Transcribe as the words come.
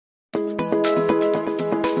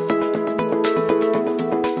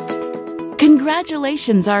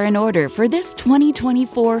Congratulations are in order for this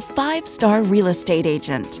 2024 5-Star Real Estate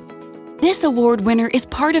Agent. This award winner is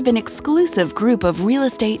part of an exclusive group of real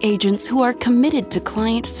estate agents who are committed to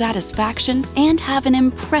client satisfaction and have an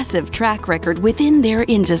impressive track record within their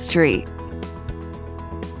industry.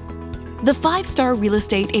 The 5-Star Real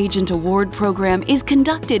Estate Agent Award Program is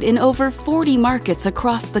conducted in over 40 markets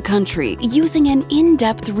across the country using an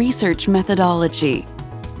in-depth research methodology.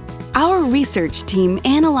 Our research team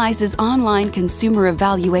analyzes online consumer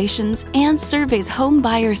evaluations and surveys home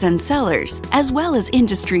buyers and sellers, as well as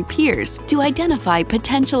industry peers, to identify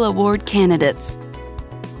potential award candidates.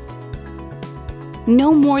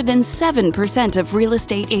 No more than 7% of real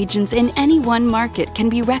estate agents in any one market can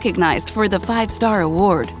be recognized for the 5-Star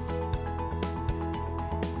Award.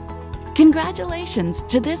 Congratulations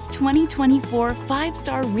to this 2024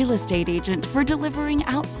 5-Star Real Estate Agent for delivering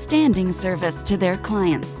outstanding service to their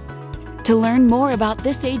clients. To learn more about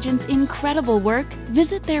this agent's incredible work,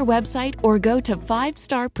 visit their website or go to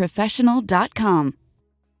 5starprofessional.com.